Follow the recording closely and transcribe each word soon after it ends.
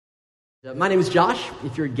My name is Josh.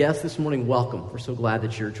 If you're a guest this morning, welcome. We're so glad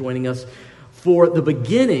that you're joining us for the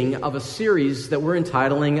beginning of a series that we're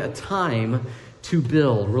entitling A Time to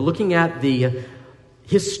Build. We're looking at the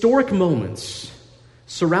historic moments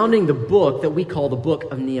surrounding the book that we call the book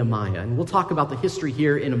of Nehemiah. And we'll talk about the history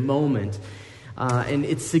here in a moment and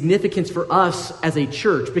its significance for us as a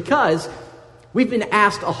church, because we've been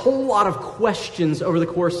asked a whole lot of questions over the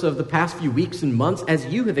course of the past few weeks and months, as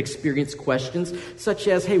you have experienced questions such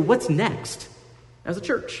as, hey, what's next as a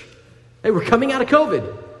church? Hey, we're coming out of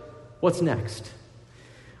COVID. What's next?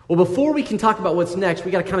 Well, before we can talk about what's next,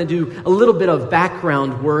 we got to kind of do a little bit of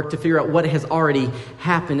background work to figure out what has already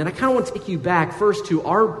happened. And I kind of want to take you back first to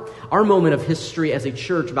our moment of history as a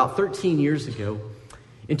church about 13 years ago.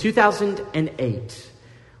 In 2008,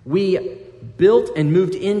 we built and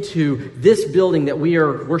moved into this building that we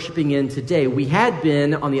are worshiping in today. We had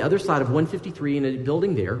been on the other side of 153 in a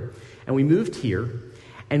building there, and we moved here.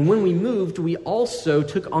 And when we moved, we also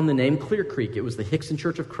took on the name Clear Creek. It was the Hickson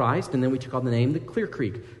Church of Christ, and then we took on the name the Clear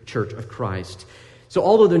Creek Church of Christ. So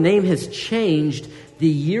although the name has changed, the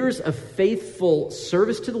years of faithful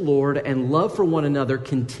service to the Lord and love for one another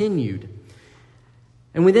continued.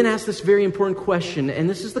 And we then asked this very important question, and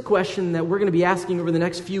this is the question that we're going to be asking over the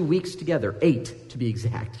next few weeks together, 8 to be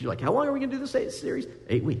exact. You're like, how long are we going to do this series?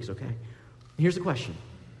 8 weeks, okay. And here's the question.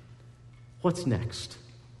 What's next?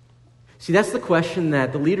 See, that's the question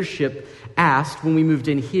that the leadership asked when we moved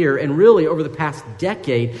in here, and really over the past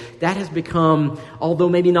decade, that has become, although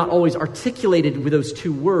maybe not always articulated with those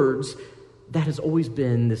two words, that has always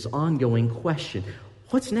been this ongoing question.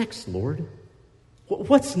 What's next, Lord?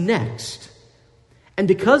 What's next? And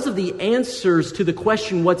because of the answers to the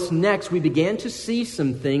question, what's next, we began to see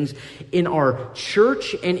some things in our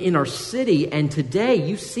church and in our city. And today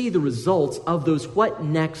you see the results of those what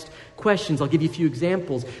next questions. I'll give you a few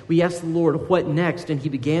examples. We asked the Lord, what next? And He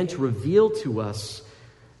began to reveal to us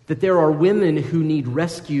that there are women who need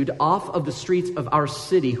rescued off of the streets of our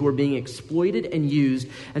city who are being exploited and used.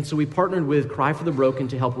 And so we partnered with Cry for the Broken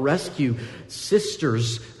to help rescue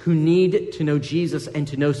sisters who need to know Jesus and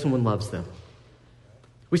to know someone loves them.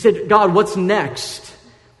 We said, God, what's next?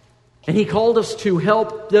 And He called us to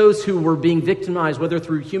help those who were being victimized, whether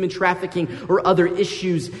through human trafficking or other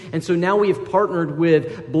issues. And so now we have partnered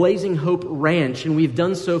with Blazing Hope Ranch, and we've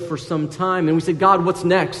done so for some time. And we said, God, what's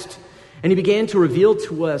next? And He began to reveal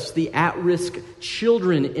to us the at-risk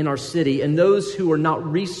children in our city and those who are not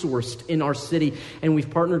resourced in our city. And we've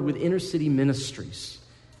partnered with Inner City Ministries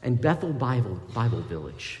and Bethel Bible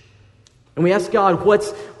Village. And we asked God,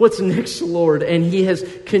 what's next, Lord? And He has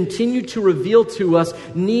continued to reveal to us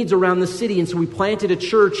needs around the city. And so we planted a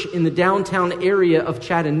church in the downtown area of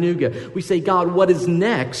Chattanooga. We say, God, what is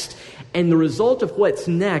next? And the result of what's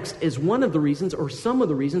next is one of the reasons, or some of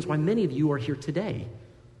the reasons, why many of you are here today.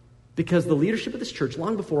 Because the leadership of this church,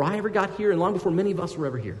 long before I ever got here and long before many of us were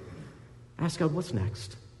ever here, asked God, what's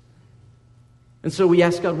next? And so we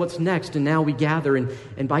ask God, what's next? And now we gather,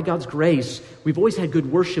 and by God's grace, we've always had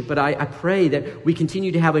good worship, but I pray that we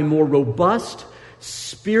continue to have a more robust,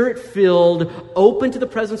 Spirit-filled, open to the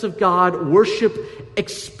presence of God worship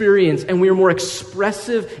experience, and we are more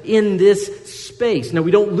expressive in this space. Now, we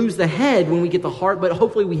don't lose the head when we get the heart, but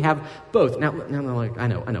hopefully we have both. Now I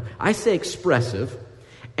know. I say expressive.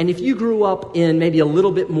 And if you grew up in maybe a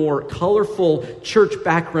little bit more colorful church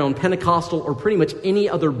background, Pentecostal, or pretty much any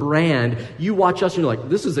other brand, you watch us and you're like,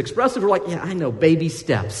 this is expressive. We're like, yeah, I know, baby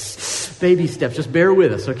steps. Baby steps. Just bear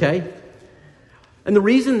with us, okay? And the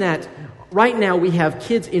reason that right now we have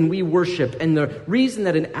kids in We Worship, and the reason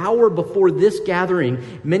that an hour before this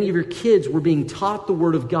gathering, many of your kids were being taught the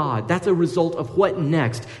Word of God, that's a result of what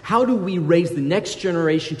next? How do we raise the next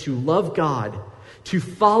generation to love God, to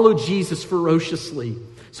follow Jesus ferociously,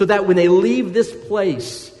 so that when they leave this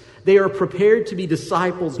place, they are prepared to be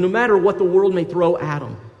disciples, no matter what the world may throw at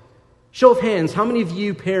them? Show of hands, how many of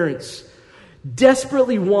you parents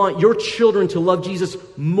desperately want your children to love Jesus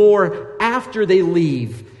more after they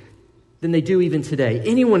leave than they do even today?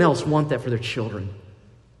 Anyone else want that for their children?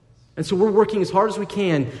 And so we're working as hard as we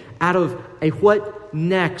can out of a what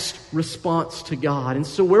next response to God. And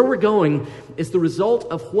so where we're going is the result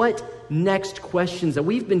of what next questions that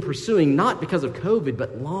we've been pursuing, not because of COVID,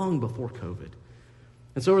 but long before COVID.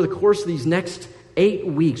 And so over the course of these next 8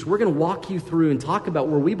 weeks, we're going to walk you through and talk about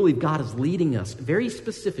where we believe God is leading us very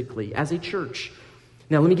specifically as a church.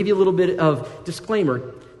 Now, let me give you a little bit of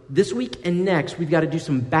disclaimer. This week and next, we've got to do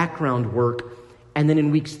some background work. And then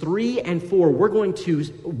in weeks 3 and 4, we're going to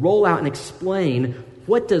roll out and explain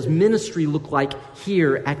what does ministry look like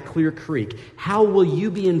here at Clear Creek. How will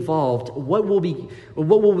you be involved? What will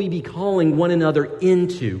we be calling one another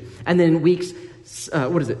into? And then in weeks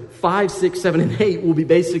 5, 6, 7, and 8 will be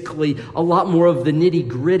basically a lot more of the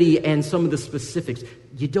nitty-gritty and some of the specifics.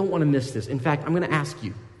 You don't want to miss this. In fact, I'm going to ask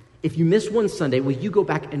you, if you miss one Sunday, will you go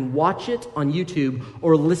back and watch it on YouTube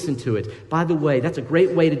or listen to it? By the way, that's a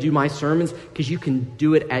great way to do my sermons because you can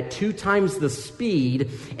do it at 2 times the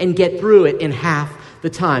speed and get through it in half the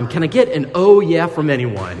time. Can I get an oh yeah from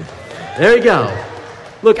anyone? There you go.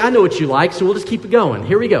 Look, I know what you like, so we'll just keep it going.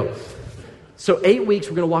 Here we go. So 8 weeks,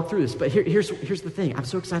 we're going to walk through this. But here's the thing. I'm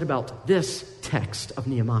so excited about this text of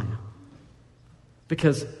Nehemiah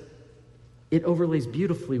because it overlays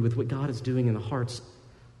beautifully with what God is doing in the hearts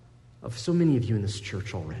of so many of you in this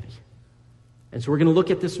church already. And so we're going to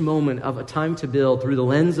look at this moment of a time to build through the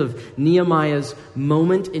lens of Nehemiah's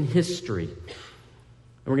moment in history.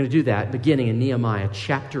 And we're going to do that beginning in Nehemiah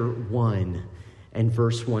chapter 1 and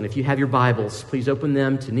verse 1. If you have your Bibles, please open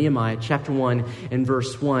them to Nehemiah chapter 1 and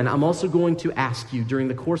verse 1. I'm also going to ask you during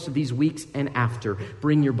the course of these weeks and after,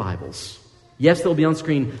 bring your Bibles. Yes, they'll be on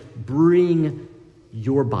screen. Bring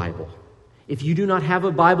your Bible. If you do not have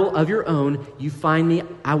a Bible of your own, you find me,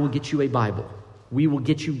 I will get you a Bible. We will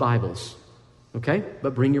get you Bibles. Okay?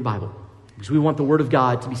 But bring your Bible. Because we want the Word of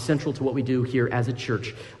God to be central to what we do here as a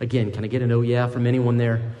church. Again, can I get an oh yeah from anyone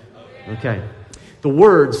there? Okay. The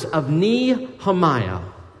words of Nehemiah,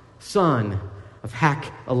 son of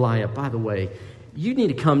Hakaliah. By the way, you need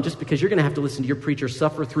to come just because you're going to have to listen to your preacher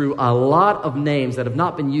suffer through a lot of names that have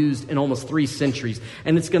not been used in almost 3 centuries.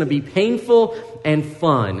 And it's going to be painful and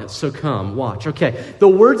fun. So come, watch. Okay, the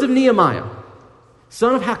words of Nehemiah,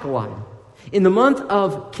 son of Hakaliah, in the month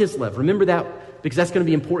of Kislev. Remember that because that's going to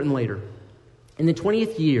be important later. In the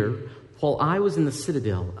 20th year, while I was in the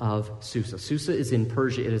citadel of Susa. Susa is in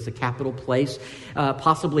Persia. It is a capital place,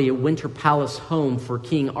 possibly a winter palace home for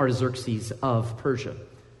King Artaxerxes of Persia.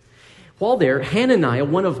 While there, Hananiah,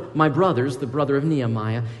 one of my brothers, the brother of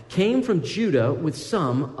Nehemiah, came from Judah with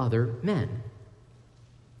some other men.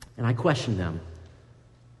 And I questioned them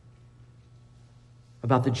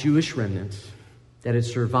about the Jewish remnant that had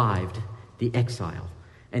survived the exile,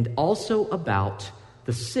 and also about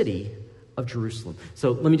the city of Jerusalem.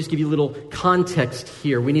 So let me just give you a little context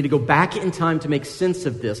here. We need to go back in time to make sense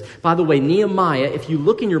of this. By the way, Nehemiah, if you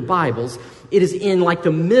look in your Bibles, it is in like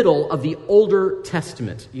the middle of the Older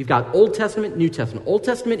Testament. You've got Old Testament, New Testament. Old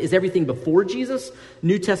Testament is everything before Jesus.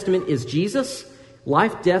 New Testament is Jesus,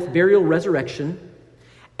 life, death, burial, resurrection,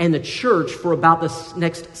 and the church for about the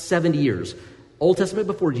next 70 years. Old Testament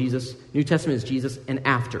before Jesus, New Testament is Jesus, and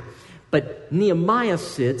after. But Nehemiah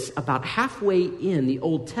sits about halfway in the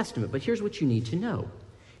Old Testament. But here's what you need to know.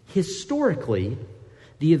 Historically,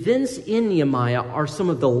 the events in Nehemiah are some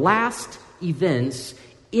of the last events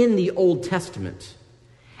in the Old Testament.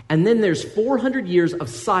 And then there's 400 years of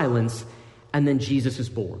silence, and then Jesus is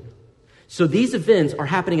born. So these events are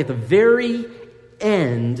happening at the very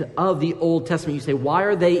end of the Old Testament. You say, why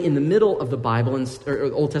are they in the middle of the Bible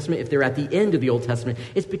or Old Testament if they're at the end of the Old Testament?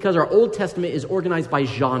 It's because our Old Testament is organized by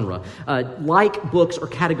genre. Like books are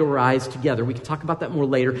categorized together. We can talk about that more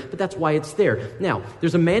later, but that's why it's there. Now,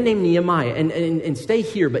 there's a man named Nehemiah, and stay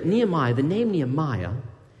here, but Nehemiah, the name Nehemiah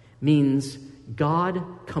means God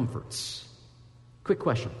comforts. Quick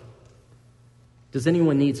question. Does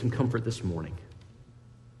anyone need some comfort this morning?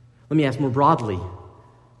 Let me ask more broadly.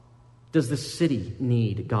 Does the city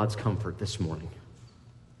need God's comfort this morning?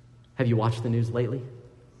 Have you watched the news lately?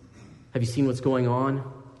 Have you seen what's going on?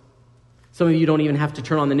 Some of you don't even have to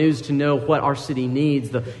turn on the news to know what our city needs,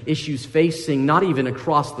 the issues facing, not even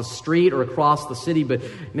across the street or across the city, but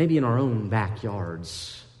maybe in our own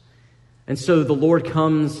backyards. And so the Lord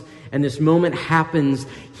comes, and this moment happens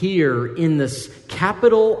here in this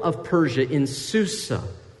capital of Persia, in Susa.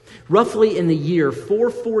 Roughly in the year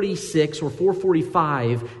 446 or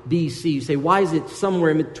 445 BC. You say, why is it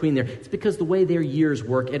somewhere in between there? It's because the way their years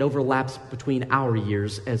work, it overlaps between our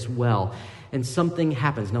years as well. And something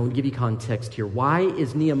happens. Now, I'm going to give you context here. Why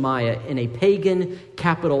is Nehemiah in a pagan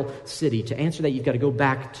capital city? To answer that, you've got to go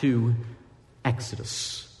back to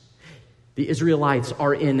Exodus. The Israelites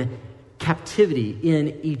are in captivity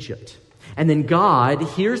in Egypt. And then God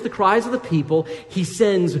hears the cries of the people. He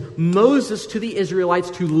sends Moses to the Israelites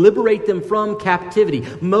to liberate them from captivity.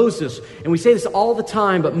 Moses, and we say this all the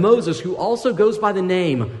time, but Moses, who also goes by the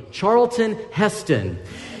name Charlton Heston,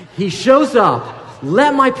 he shows up.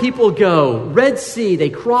 Let my people go. Red Sea,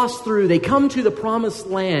 they cross through. They come to the promised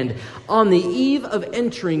land. On the eve of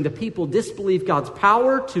entering, the people disbelieve God's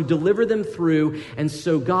power to deliver them through. And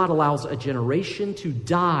so God allows a generation to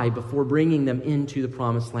die before bringing them into the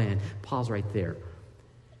promised land. Pause right there.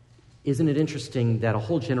 Isn't it interesting that a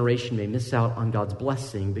whole generation may miss out on God's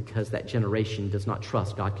blessing because that generation does not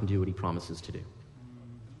trust God can do what he promises to do?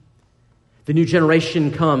 The new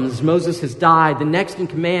generation comes. Moses has died. The next in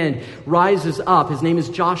command rises up. His name is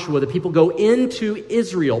Joshua. The people go into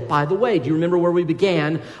Israel. By the way, do you remember where we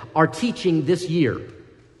began our teaching this year?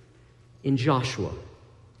 In Joshua.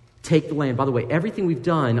 Take the land. By the way, everything we've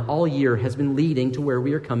done all year has been leading to where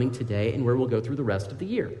we are coming today and where we'll go through the rest of the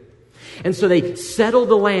year. And so they settle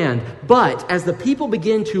the land. But as the people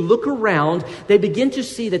begin to look around, they begin to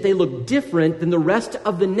see that they look different than the rest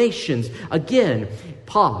of the nations. Again,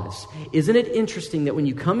 pause. Isn't it interesting that when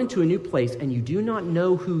you come into a new place and you do not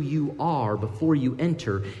know who you are before you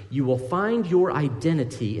enter, you will find your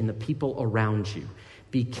identity in the people around you.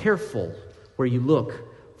 Be careful where you look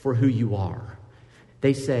for who you are.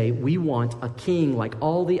 They say, we want a king like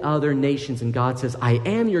all the other nations. And God says, I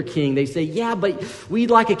am your king. They say, yeah, but we'd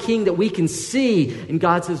like a king that we can see. And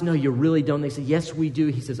God says, no, you really don't. They say, yes, we do.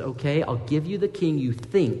 He says, okay, I'll give you the king you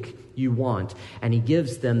think you want. And he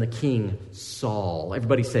gives them the king Saul.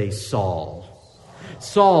 Everybody say Saul.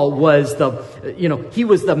 Saul was he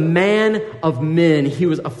was the man of men. He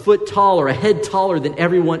was a foot taller, a head taller than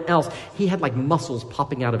everyone else. He had like muscles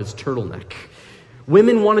popping out of his turtleneck.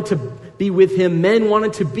 Women wanted to be with him. Men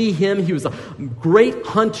wanted to be him. He was a great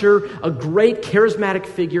hunter, a great charismatic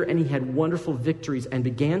figure, and he had wonderful victories and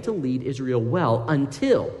began to lead Israel well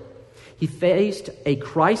until he faced a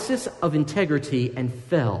crisis of integrity and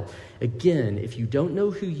fell. Again, if you don't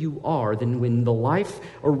know who you are, then when the life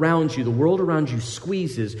around you, the world around you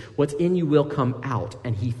squeezes, what's in you will come out.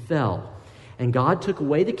 And he fell. And God took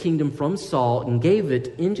away the kingdom from Saul and gave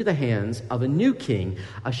it into the hands of a new king,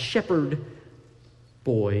 a shepherd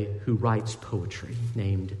boy who writes poetry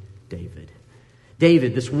named David.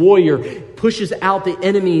 David, this warrior, pushes out the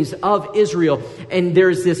enemies of Israel, and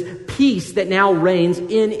there's this peace that now reigns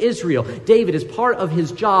in Israel. David, as part of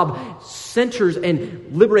his job, centers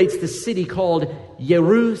and liberates the city called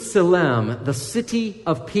Jerusalem, the city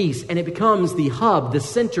of peace, and it becomes the hub, the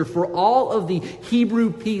center for all of the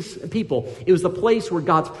Hebrew people. It was the place where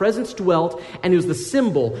God's presence dwelt, and it was the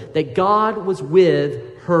symbol that God was with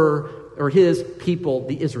his people,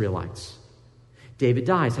 the Israelites. David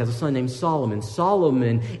dies, has a son named Solomon.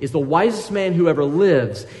 Solomon is the wisest man who ever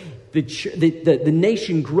lives. The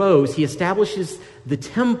nation grows. He establishes the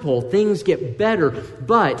temple. Things get better.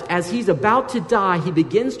 But as he's about to die, he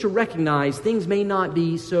begins to recognize things may not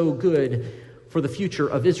be so good for the future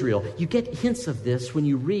of Israel. You get hints of this when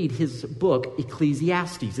you read his book,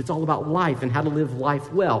 Ecclesiastes. It's all about life and how to live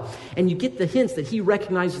life well. And you get the hints that he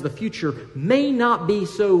recognizes the future may not be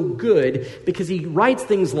so good because he writes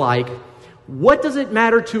things like, what does it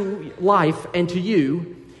matter to life and to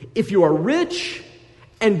you if you are rich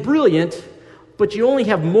and brilliant, but you only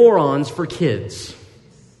have morons for kids?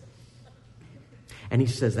 And he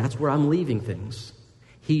says, that's where I'm leaving things.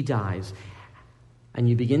 He dies. And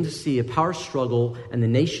you begin to see a power struggle, and the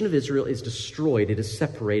nation of Israel is destroyed. It is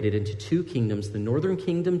separated into two kingdoms. The northern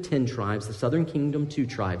kingdom, 10 tribes. The southern kingdom, 2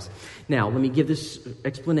 tribes. Now, let me give this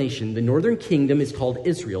explanation. The northern kingdom is called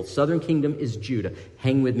Israel. Southern kingdom is Judah.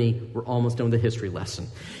 Hang with me. We're almost done with the history lesson.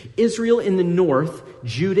 Israel in the north,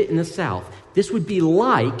 Judah in the south. This would be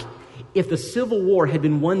like if the Civil War had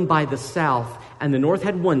been won by the south, and the north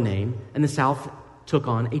had one name, and the south took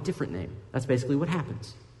on a different name. That's basically what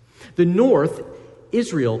happens. The north,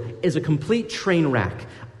 Israel, is a complete train wreck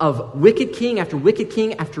of wicked king after wicked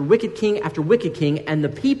king after wicked king after wicked king, and the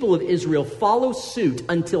people of Israel follow suit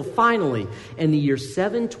until finally, in the year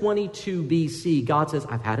 722 BC, God says,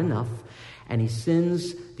 I've had enough, and he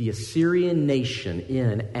sends the Assyrian nation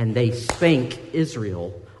in, and they spank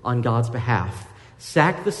Israel on God's behalf,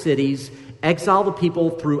 sack the cities, exile the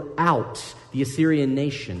people throughout the Assyrian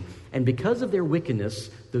nation, and because of their wickedness,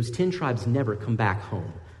 those 10 tribes never come back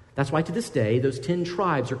home. That's why to this day, those 10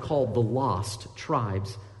 tribes are called the lost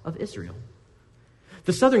tribes of Israel.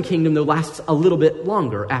 The southern kingdom, though, lasts a little bit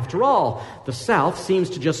longer. After all, the south seems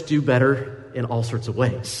to just do better in all sorts of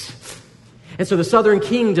ways. And so the southern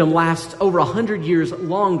kingdom lasts over 100 years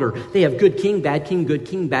longer. They have good king, bad king, good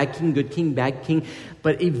king, bad king, good king, bad king.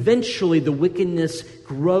 But eventually the wickedness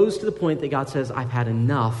grows to the point that God says, I've had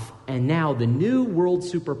enough. And now the new world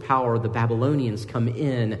superpower, the Babylonians, come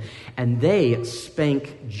in and they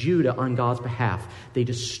spank Judah on God's behalf. They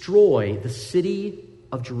destroy the city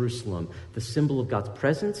of Jerusalem, the symbol of God's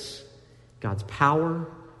presence, God's power,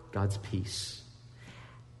 God's peace.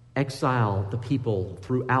 Exile the people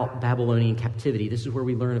throughout Babylonian captivity. This is where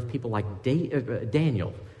we learn of people like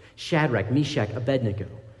Daniel, Shadrach, Meshach, Abednego.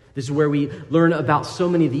 This is where we learn about so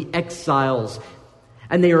many of the exiles.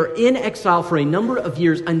 And they are in exile for a number of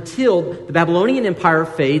years until the Babylonian Empire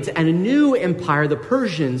fades and a new empire, the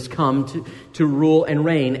Persians, come to rule and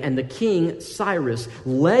reign. And the king, Cyrus,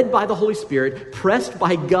 led by the Holy Spirit, pressed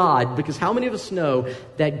by God, because how many of us know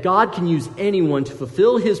that God can use anyone to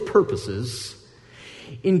fulfill his purposes,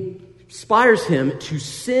 inspires him to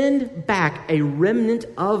send back a remnant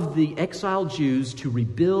of the exiled Jews to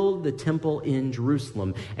rebuild the temple in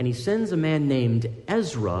Jerusalem. And he sends a man named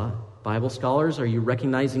Ezra. Bible scholars, are you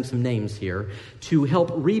recognizing some names here? To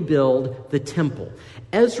help rebuild the temple.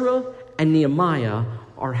 Ezra and Nehemiah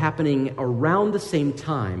are happening around the same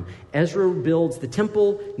time. Ezra builds the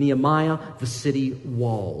temple, Nehemiah the city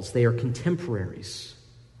walls. They are contemporaries.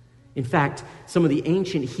 In fact, some of the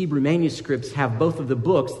ancient Hebrew manuscripts have both of the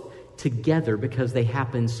books together because they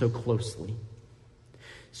happen so closely.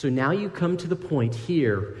 So now you come to the point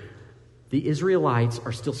here. The Israelites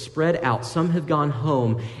are still spread out. Some have gone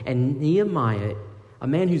home. And Nehemiah, a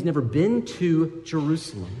man who's never been to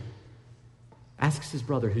Jerusalem, asks his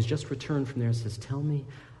brother, who's just returned from there, and says, tell me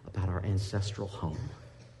about our ancestral home.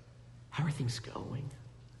 How are things going?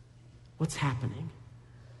 What's happening?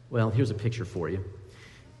 Well, here's a picture for you.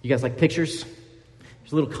 You guys like pictures?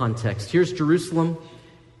 Here's a little context. Here's Jerusalem.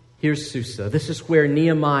 Here's Susa. This is where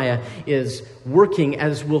Nehemiah is working,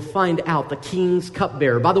 as we'll find out, the king's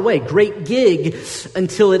cupbearer. By the way, great gig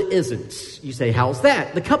until it isn't. You say, how's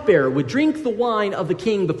that? The cupbearer would drink the wine of the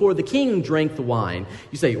king before the king drank the wine.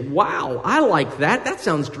 You say, wow, I like that. That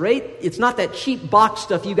sounds great. It's not that cheap box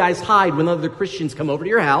stuff you guys hide when other Christians come over to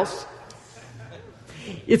your house.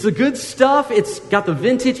 It's the good stuff. It's got the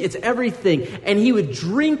vintage. It's everything. And he would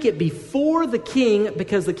drink it before the king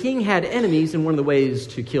because the king had enemies. And one of the ways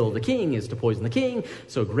to kill the king is to poison the king.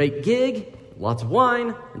 So great gig, lots of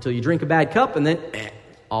wine until you drink a bad cup and then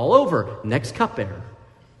all over. Next cupbearer.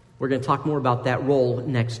 We're going to talk more about that role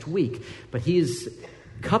next week. But he is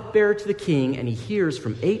cupbearer to the king, and he hears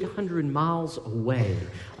from 800 miles away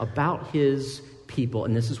about his people.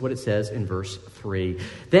 And this is what it says in verse 3.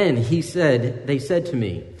 Then they said to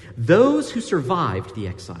me, those who survived the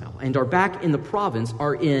exile and are back in the province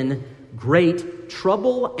are in great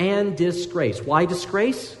trouble and disgrace. Why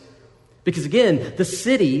disgrace? Because again, the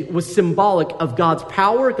city was symbolic of God's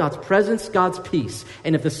power, God's presence, God's peace.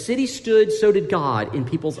 And if the city stood, so did God in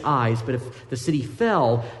people's eyes. But if the city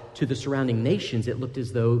fell to the surrounding nations, it looked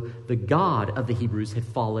as though the God of the Hebrews had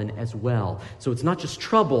fallen as well. So it's not just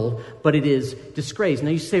trouble, but it is disgrace. Now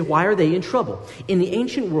you say, why are they in trouble? In the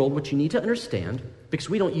ancient world, what you need to understand, because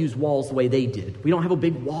we don't use walls the way they did. We don't have a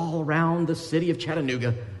big wall around the city of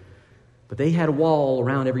Chattanooga, but they had a wall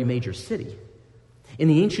around every major city. In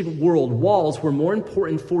the ancient world, walls were more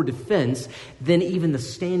important for defense than even the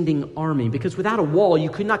standing army, because without a wall, you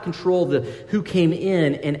could not control who came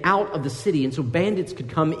in and out of the city. And so bandits could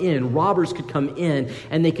come in, robbers could come in,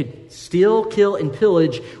 and they could steal, kill, and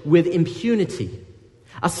pillage with impunity.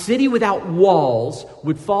 A city without walls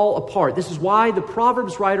would fall apart. This is why the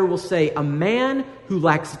Proverbs writer will say, a man who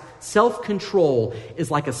lacks self-control is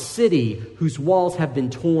like a city whose walls have been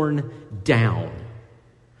torn down.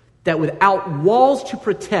 That without walls to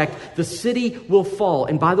protect, the city will fall.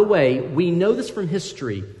 And by the way, we know this from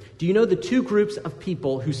history. Do you know the two groups of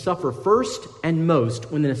people who suffer first and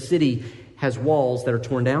most when a city has walls that are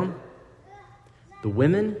torn down? The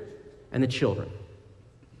women and the children.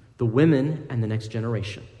 The women and the next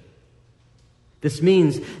generation. This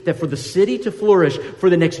means that for the city to flourish, for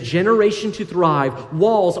the next generation to thrive,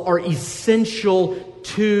 walls are essential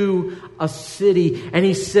to a city. And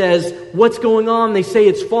he says, what's going on? They say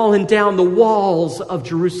it's fallen down. The walls of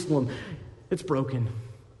Jerusalem. It's broken.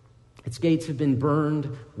 Its gates have been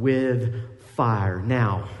burned with fire.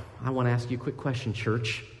 Now, I want to ask you a quick question,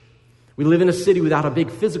 church. We live in a city without a big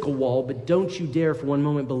physical wall, but don't you dare for one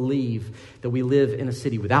moment believe that we live in a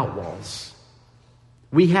city without walls.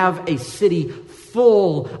 We have a city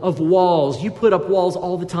full of walls. You put up walls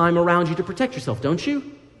all the time around you to protect yourself, don't you?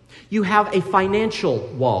 You have a financial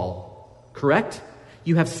wall, correct?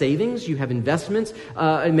 You have savings, you have investments,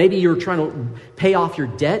 and maybe you're trying to pay off your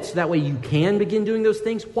debt so that way you can begin doing those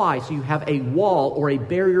things. Why? So you have a wall or a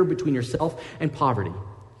barrier between yourself and poverty.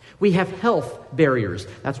 We have health barriers.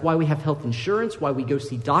 That's why we have health insurance, why we go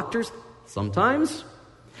see doctors sometimes.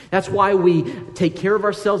 That's why we take care of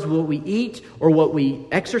ourselves with what we eat or what we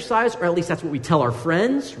exercise, or at least that's what we tell our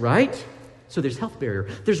friends, right? So there's health barrier.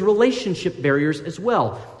 There's relationship barriers as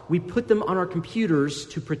well. We put them on our computers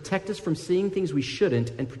to protect us from seeing things we shouldn't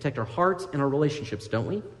and protect our hearts and our relationships, don't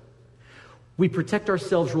we? We protect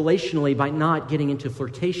ourselves relationally by not getting into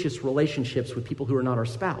flirtatious relationships with people who are not our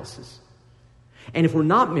spouses. And if we're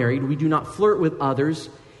not married, we do not flirt with others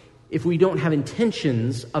if we don't have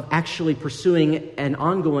intentions of actually pursuing an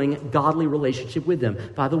ongoing godly relationship with them.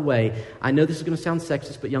 By the way, I know this is going to sound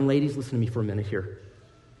sexist, but young ladies, listen to me for a minute here.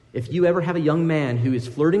 If you ever have a young man who is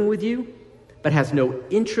flirting with you, but has no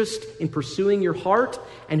interest in pursuing your heart,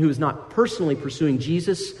 and who is not personally pursuing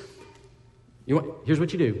Jesus, here's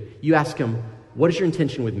what you do. You ask him, what is your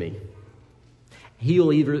intention with me?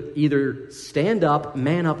 He'll either stand up,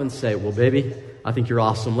 man up, and say, well, baby, I think you're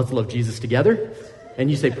awesome. Let's love Jesus together. And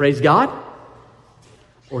you say, praise God.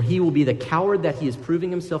 Or he will be the coward that he is proving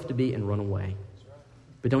himself to be and run away.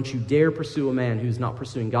 But don't you dare pursue a man who's not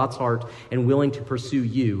pursuing God's heart and willing to pursue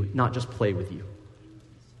you, not just play with you.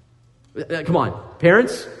 Come on,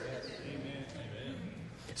 parents.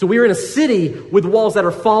 So we're in a city with walls that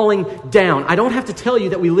are falling down. I don't have to tell you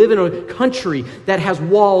that we live in a country that has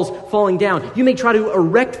walls falling down. You may try to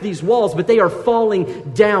erect these walls, but they are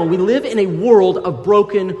falling down. We live in a world of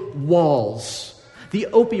broken walls. The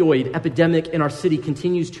opioid epidemic in our city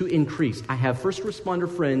continues to increase. I have first responder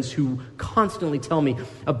friends who constantly tell me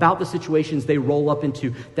about the situations they roll up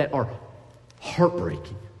into that are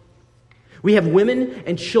heartbreaking. We have women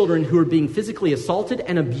and children who are being physically assaulted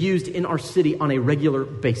and abused in our city on a regular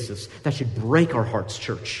basis. That should break our hearts,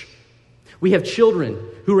 church. We have children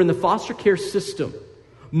who are in the foster care system,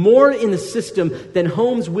 more in the system than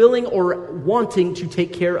homes willing or wanting to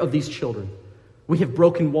take care of these children. We have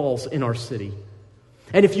broken walls in our city.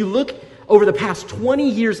 And if you look over the past 20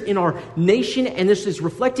 years in our nation, and this is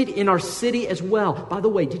reflected in our city as well. By the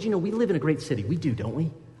way, did you know we live in a great city? We do, don't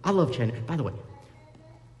we? I love Chattanooga. By the way,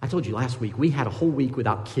 I told you last week, we had a whole week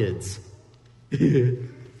without kids. It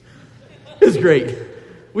was great.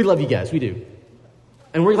 We love you guys, we do.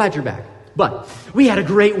 And we're glad you're back. But we had a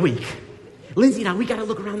great week. Lindsay and I, we got to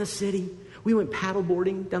look around the city. We went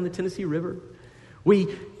paddleboarding down the Tennessee River.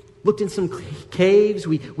 We looked in some caves.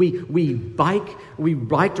 We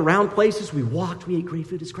biked around places. We walked. We ate great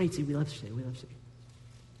food. It's great city. We love the city. We love the city.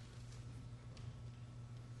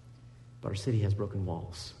 But our city has broken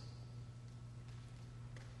walls.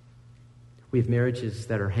 We have marriages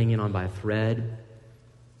that are hanging on by a thread,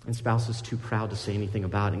 and spouses too proud to say anything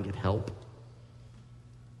about it and get help.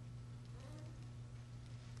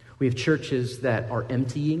 We have churches that are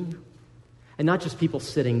emptying, and not just people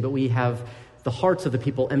sitting, but we have the hearts of the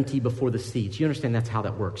people empty before the seats. You understand that's how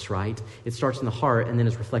that works, right? It starts in the heart and then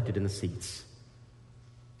is reflected in the seats.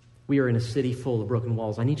 We are in a city full of broken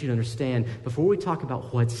walls. I need you to understand, before we talk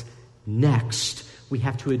about what's next, we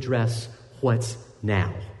have to address what's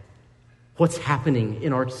now. What's happening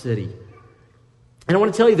in our city. And I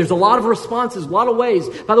want to tell you, there's a lot of responses, a lot of ways.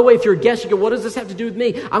 By the way, if you're a guest, you go, what does this have to do with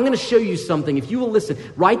me? I'm going to show you something. If you will listen,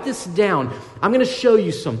 write this down. I'm going to show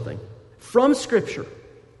you something from Scripture.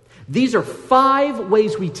 These are 5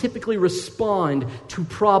 ways we typically respond to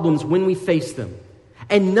problems when we face them.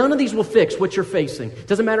 And none of these will fix what you're facing. It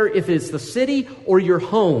doesn't matter if it's the city or your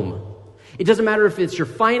home. It doesn't matter if it's your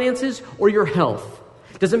finances or your health.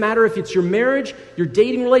 Doesn't matter if it's your marriage, your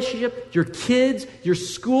dating relationship, your kids, your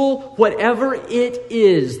school, whatever it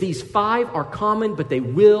is. These 5 are common, but they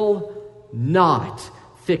will not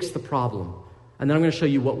fix the problem. And then I'm going to show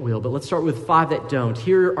you what will. But let's start with 5 that don't.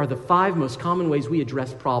 Here are the 5 most common ways we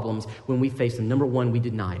address problems when we face them. Number 1, we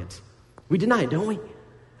deny it. We deny it, don't we?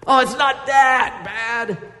 Oh, it's not that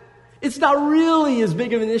bad. It's not really as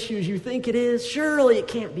big of an issue as you think it is. Surely it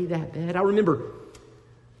can't be that bad. I remember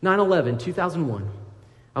 9/11, 2001.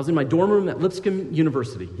 I was in my dorm room at Lipscomb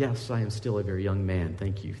University. Yes, I am still a very young man.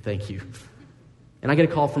 Thank you. And I get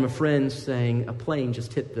a call from a friend saying a plane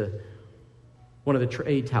just hit one of the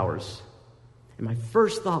trade towers. And my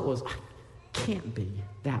first thought was, can't be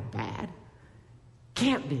that bad.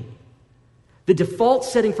 Can't be. The default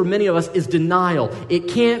setting for many of us is denial. It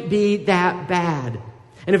can't be that bad.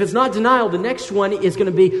 And if it's not denial, the next one is going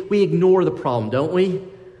to be we ignore the problem, don't we?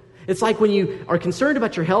 It's like when you are concerned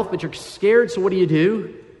about your health, but you're scared, so what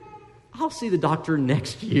do? I'll see the doctor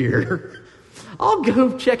next year. I'll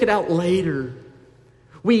go check it out later.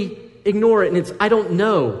 We ignore it, and it's, I don't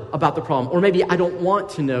know about the problem, or maybe I don't want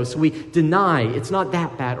to know, so we deny it's not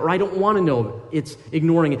that bad, or I don't want to know, it's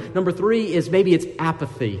ignoring it. Number 3 is maybe it's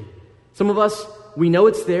apathy. Some of us, we know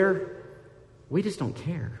it's there, we just don't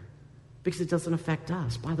care, because it doesn't affect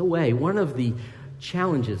us. By the way, one of the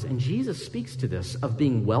challenges, and Jesus speaks to this, of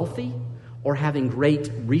being wealthy or having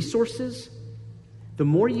great resources, the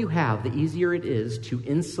more you have, the easier it is to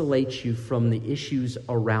insulate you from the issues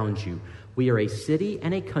around you. We are a city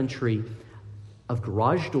and a country of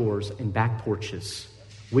garage doors and back porches.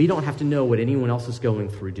 We don't have to know what anyone else is going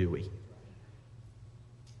through, do we?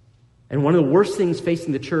 And one of the worst things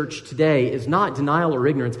facing the church today is not denial or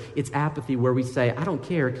ignorance, it's apathy, where we say, I don't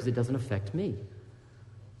care because it doesn't affect me.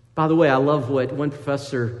 By the way, I love what one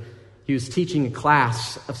professor, he was teaching a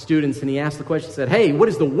class of students, and he asked the question, he said, hey, what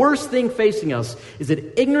is the worst thing facing us? Is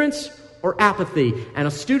it ignorance or apathy? And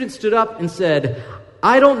a student stood up and said,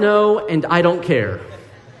 I don't know and I don't care.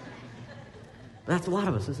 That's a lot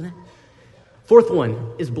of us, isn't it? Fourth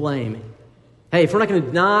one is blame. Hey, if we're not going to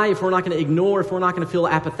deny, if we're not going to ignore, if we're not going to feel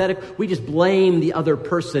apathetic, we just blame the other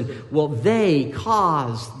person. Well, they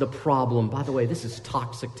caused the problem. By the way, this is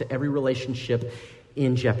toxic to every relationship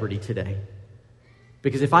in jeopardy today.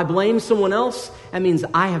 Because if I blame someone else, that means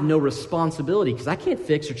I have no responsibility because I can't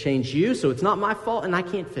fix or change you, so it's not my fault and I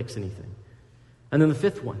can't fix anything. And then the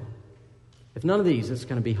fifth one, if none of these, it's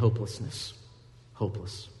going to be hopelessness.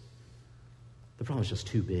 Hopeless. The problem is just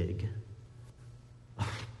too big.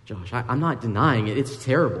 Josh, I'm not denying it. It's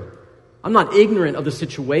terrible. I'm not ignorant of the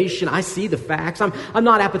situation. I see the facts. I'm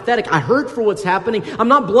not apathetic. I hurt for what's happening. I'm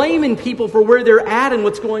not blaming people for where they're at and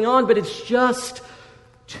what's going on, but it's just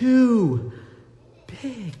too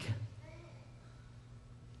big.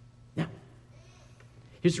 Now,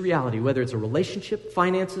 here's the reality. Whether it's a relationship,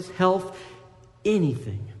 finances, health,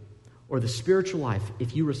 anything, or the spiritual life,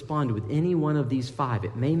 if you respond with any one of these five,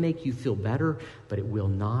 it may make you feel better, but it will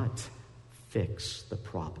not fix the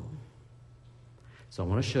problem. So I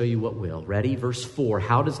want to show you what will. Ready? Verse 4.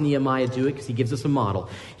 How does Nehemiah do it? Because he gives us a model.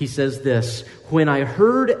 He says this, when I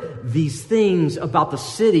heard these things about the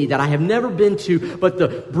city that I have never been to, but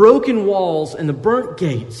the broken walls and the burnt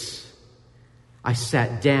gates, I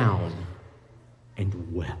sat down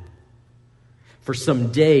and wept. For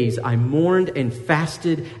some days I mourned and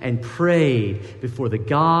fasted and prayed before the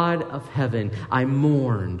God of heaven. I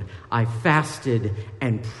mourned, I fasted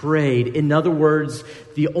and prayed. In other words,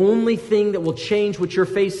 the only thing that will change what you're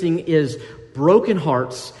facing is broken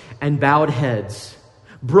hearts and bowed heads.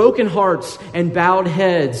 Broken hearts and bowed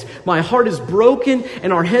heads. My heart is broken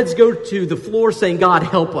and our heads go to the floor saying, God,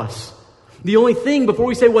 help us. The only thing before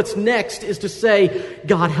we say what's next is to say,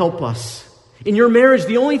 God, help us. In your marriage,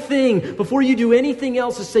 the only thing before you do anything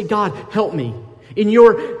else is say, God, help me. In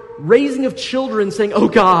your raising of children, saying, oh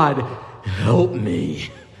God, help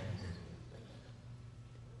me.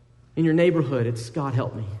 In your neighborhood, it's God,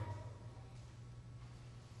 help me.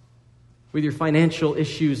 With your financial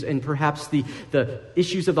issues and perhaps the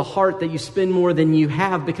issues of the heart that you spend more than you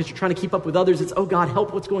have because you're trying to keep up with others, it's, oh God,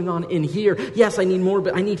 help what's going on in here. Yes, I need more,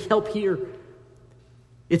 but I need help here.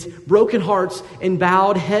 It's broken hearts and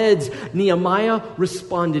bowed heads. Nehemiah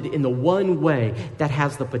responded in the one way that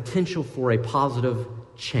has the potential for a positive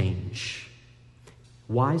change.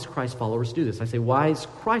 Wise Christ followers do this. I say wise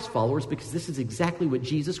Christ followers because this is exactly what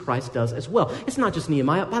Jesus Christ does as well. It's not just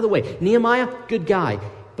Nehemiah. By the way, Nehemiah, good guy,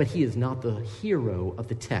 but he is not the hero of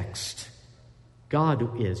the text.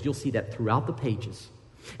 God is. You'll see that throughout the pages.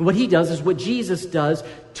 And what he does is what Jesus does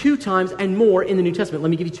 2 times and more in the New Testament.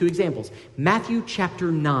 Let me give you 2 examples. Matthew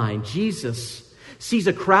chapter 9. Jesus sees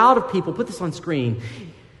a crowd of people. Put this on screen.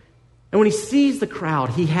 And when he sees the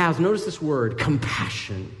crowd, he has, notice this word,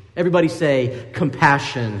 compassion. Everybody say,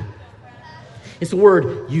 compassion. It's the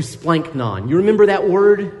word eusplanchnon. You remember that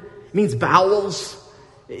word? It means bowels.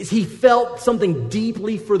 He felt something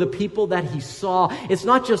deeply for the people that he saw. It's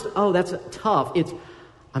not just, oh, that's tough. It's,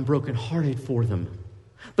 I'm brokenhearted for them.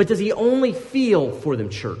 But does he only feel for them,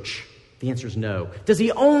 church? The answer is no. Does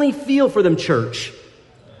he only feel for them, church?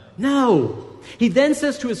 No. He then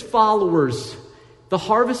says to his followers, the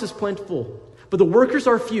harvest is plentiful, but the workers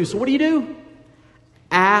are few. So what do?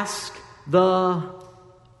 Ask the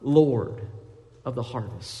Lord of the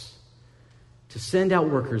harvest to send out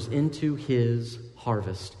workers into his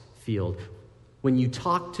harvest field. When you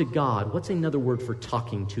talk to God, what's another word for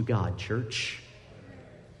talking to God, church?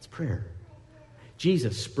 It's prayer.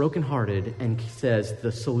 Jesus, brokenhearted, and says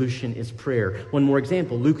the solution is prayer. One more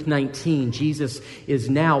example, Luke 19. Jesus is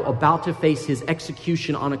now about to face his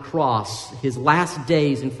execution on a cross, his last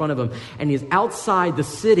days in front of him, and he is outside the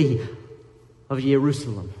city of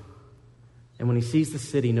Jerusalem. And when he sees the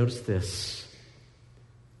city, notice this.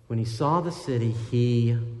 When he saw the city,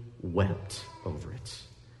 he wept over it.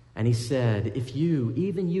 And he said, if you,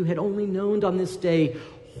 even you, had only known on this day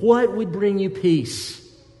what would bring you peace.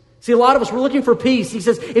 See, a lot of us, we're looking for peace. He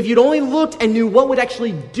says, if you'd only looked and knew what would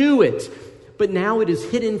actually do it, but now it is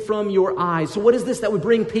hidden from your eyes. So what is this that would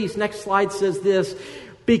bring peace? Next slide says this,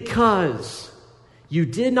 because you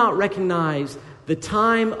did not recognize the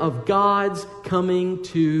time of God's coming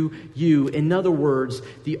to you. In other words,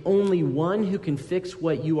 the only one who can fix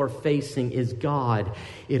what you are facing is God.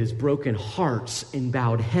 It is broken hearts and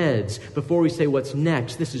bowed heads. Before we say what's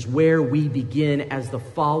next, this is where we begin as the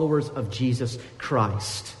followers of Jesus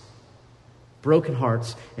Christ. Broken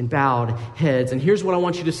hearts and bowed heads. And here's what I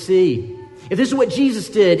want you to see. If this is what Jesus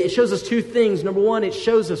did, it shows us two things. Number one, it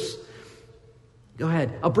shows us, go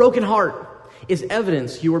ahead, a broken heart is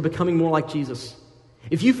evidence you are becoming more like Jesus.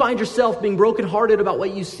 If you find yourself being brokenhearted about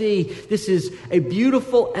what you see, this is a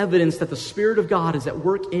beautiful evidence that the Spirit of God is at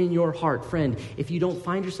work in your heart. Friend, if you don't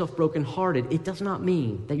find yourself brokenhearted, it does not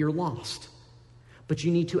mean that you're lost. But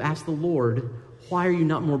you need to ask the Lord, why are you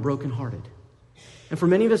not more brokenhearted? And for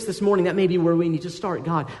many of us this morning, that may be where we need to start.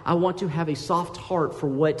 God, I want to have a soft heart for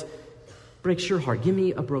what breaks your heart. Give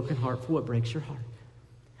me a broken heart for what breaks your heart.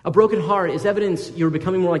 A broken heart is evidence you're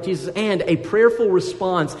becoming more like Jesus, and a prayerful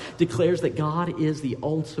response declares that God is the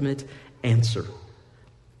ultimate answer.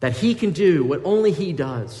 That He can do what only He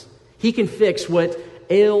does. He can fix what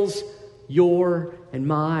ails your and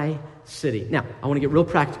my city. Now, I want to get real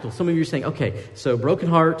practical. Some of you are saying, okay, so broken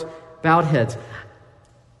heart, bowed heads.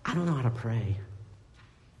 I don't know how to pray.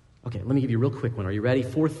 Okay, let me give you a real quick one. Are you ready?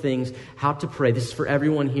 4 things, how to pray. This is for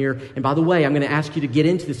everyone here. And by the way, I'm going to ask you to get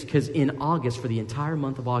into this because in August, for the entire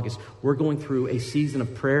month of August, we're going through a season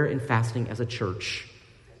of prayer and fasting as a church.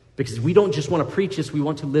 Because we don't just want to preach this, we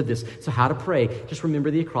want to live this. So how to pray. Just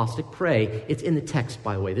remember the acrostic, pray. It's in the text,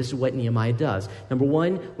 by the way. This is what Nehemiah does. Number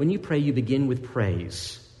 1, when you pray, you begin with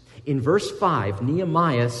praise. In verse 5,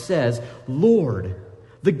 Nehemiah says, Lord,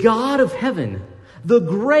 the God of heaven, the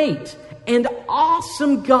great and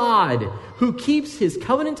awesome God who keeps His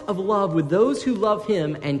covenant of love with those who love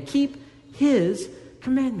Him and keep His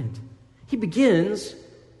commandment. He begins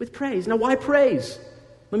with praise. Now, why praise?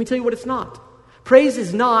 Let me tell you what it's not. Praise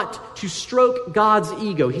is not to stroke God's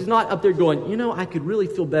ego. He's not up there going, I could really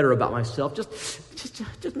feel better about myself.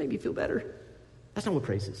 Just make me feel better. That's not what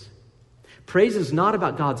praise is. Praise is not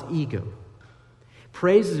about God's ego.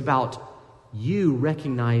 Praise is about you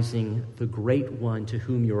recognizing the great one to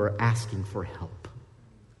whom you are asking for help.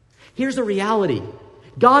 Here's the reality.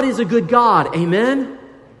 God is a good God. Amen?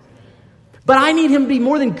 But I need Him to be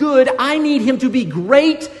more than good. I need Him to be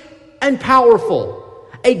great and powerful.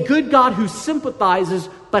 A good God who sympathizes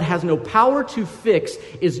but has no power to fix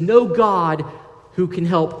is no God who can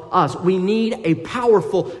help us. We need a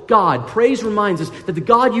powerful God. Praise reminds us that the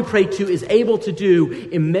God you pray to is able to do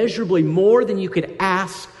immeasurably more than you could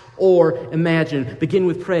ask or imagine. Begin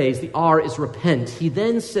with praise. The R is repent. He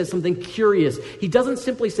then says something curious. He doesn't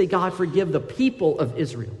simply say, God, forgive the people of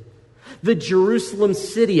Israel, the Jerusalem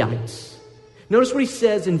cityites. Notice what he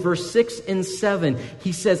says in verse 6 and 7.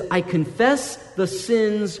 He says, I confess the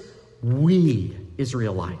sins we,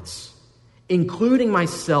 Israelites, including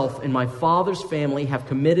myself and my father's family, have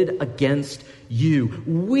committed against you.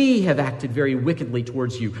 We have acted very wickedly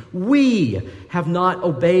towards you. We have not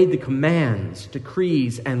obeyed the commands,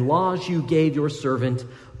 decrees, and laws you gave your servant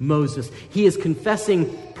Moses. He is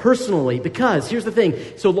confessing personally because, here's the thing,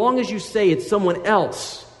 so long as you say it's someone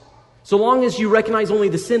else, so long as you recognize only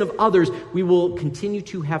the sin of others, we will continue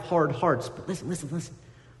to have hard hearts. But listen.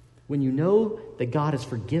 When you know that God has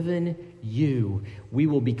forgiven you, we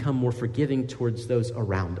will become more forgiving towards those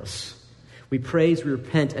around us. We praise, we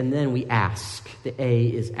repent, and then we ask. The A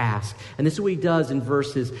is ask. And this is what he does in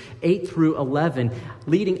verses 8 through 11,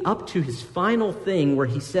 leading up to his final thing where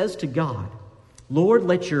he says to God, Lord,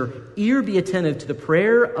 let your ear be attentive to the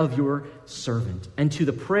prayer of your servant and to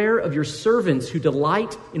the prayer of your servants who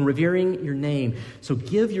delight in revering your name. So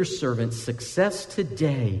give your servant success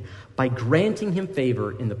today by granting him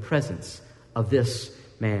favor in the presence of this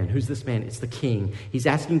man. Who's this man? It's the king. He's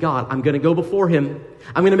asking God, I'm going to go before him.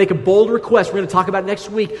 I'm going to make a bold request. We're going to talk about it next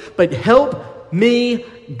week. But help me,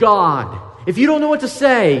 God. If you don't know what to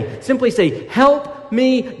say, simply say, help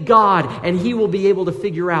me, God. And he will be able to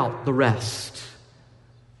figure out the rest.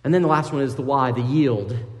 And then the last one is the why, the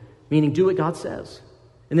yield, meaning do what God says.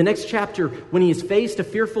 In the next chapter, when he is faced a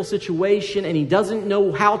fearful situation and he doesn't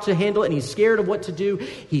know how to handle it and he's scared of what to do,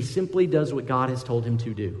 he simply does what God has told him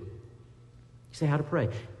to do. You say how to pray.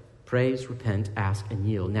 Praise, repent, ask, and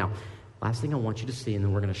yield. Now, last thing I want you to see, and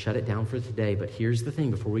then we're going to shut it down for today, but here's the thing.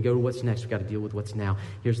 Before we go to what's next, we've got to deal with what's now.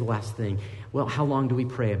 Here's the last thing. Well, how long do we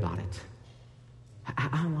pray about it?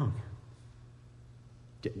 How long?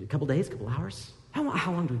 A couple days, a couple hours? How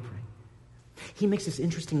long do we pray? He makes this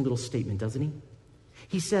interesting little statement, doesn't he?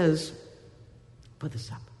 He says, put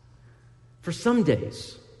this up. For some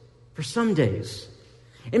days,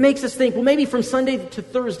 it makes us think, well, maybe from Sunday to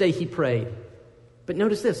Thursday he prayed. But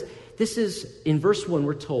notice this. This is, in verse 1,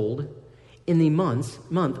 we're told, in the month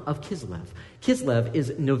of Kislev. Kislev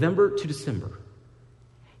is November to December.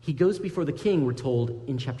 He goes before the king, we're told,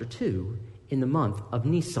 in chapter 2, in the month of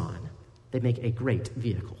Nisan. They make a great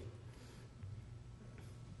vehicle.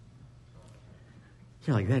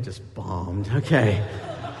 You're like, that just bombed. Okay.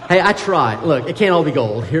 Hey, I tried. Look, it can't all be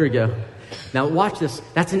gold. Here we go. Now watch this.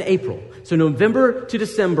 That's in April. So November to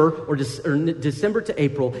December or December to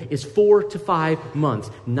April is 4 to 5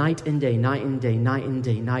 months. Night and day, night and day, night and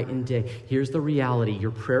day, night and day. Here's the reality.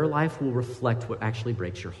 Your prayer life will reflect what actually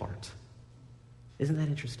breaks your heart. Isn't that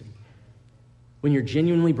interesting? When you're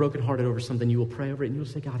genuinely brokenhearted over something, you will pray over it and you'll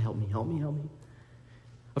say, God, help me, help me, help me.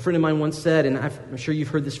 A friend of mine once said, and I'm sure you've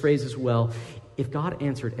heard this phrase as well, if God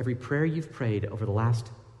answered every prayer you've prayed over the last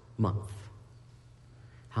month,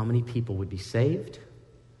 how many people would be saved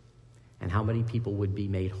and how many people would be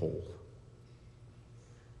made whole?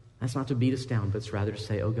 That's not to beat us down, but it's rather to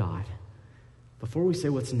say, oh God, before we say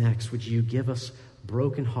what's next, would you give us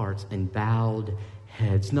broken hearts and bowed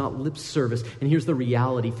heads, not lip service. And here's the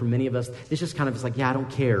reality for many of us. It's just kind of it's like, yeah, I don't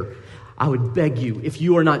care. I would beg you, if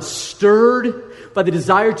you are not stirred by the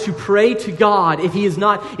desire to pray to God, if you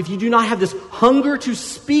do not have this hunger to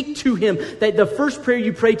speak to Him, that the first prayer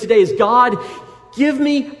you pray today is, God, give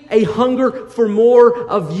me a hunger for more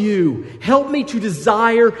of you. Help me to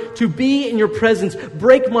desire to be in your presence.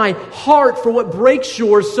 Break my heart for what breaks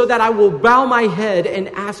yours so that I will bow my head and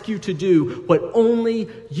ask you to do what only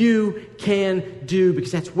you can do,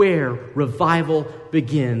 because that's where revival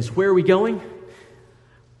begins. Where are we going?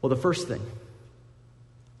 Well, the first thing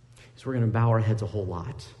is we're going to bow our heads a whole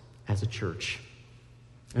lot as a church.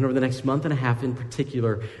 And over the next month and a half in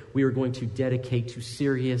particular, we are going to dedicate to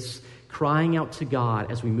serious crying out to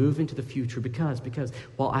God as we move into the future, because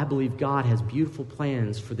while I believe God has beautiful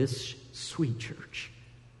plans for this sweet church,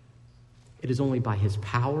 it is only by His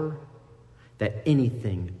power that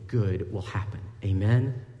anything good will happen.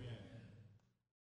 Amen?